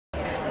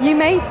You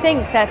may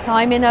think that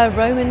I'm in a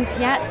Roman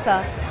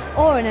piazza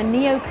or in a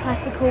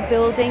neoclassical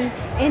building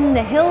in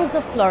the hills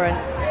of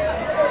Florence.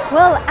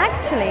 Well,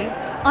 actually,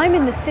 I'm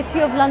in the City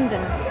of London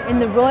in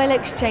the Royal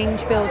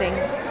Exchange building.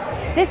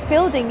 This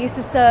building used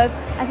to serve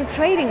as a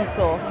trading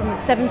floor from the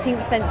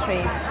 17th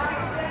century.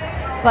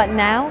 But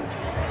now,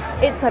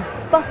 it's a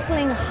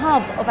bustling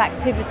hub of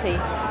activity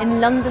in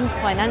London's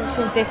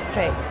financial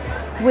district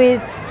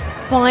with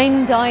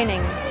fine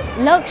dining,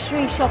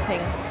 luxury shopping.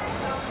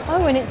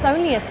 Oh, and it's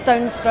only a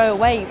stone's throw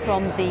away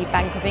from the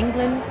Bank of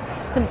England,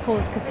 St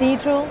Paul's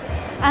Cathedral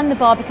and the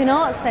Barbican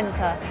Arts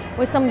Centre,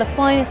 where some of the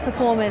finest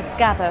performers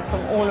gather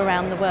from all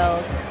around the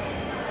world.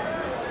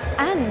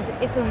 And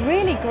it's a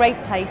really great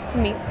place to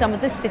meet some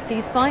of the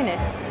city's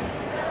finest.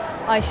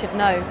 I should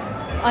know,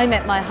 I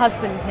met my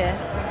husband here.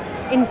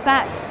 In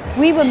fact,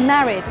 we were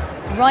married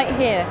right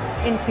here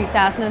in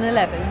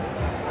 2011.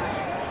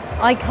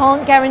 I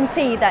can't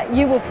guarantee that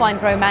you will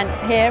find romance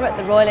here at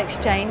the Royal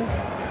Exchange,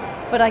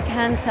 but I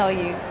can tell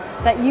you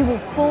that you will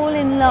fall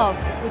in love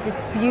with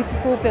this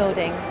beautiful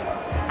building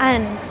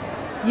and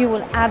you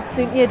will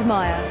absolutely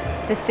admire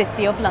the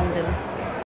City of London.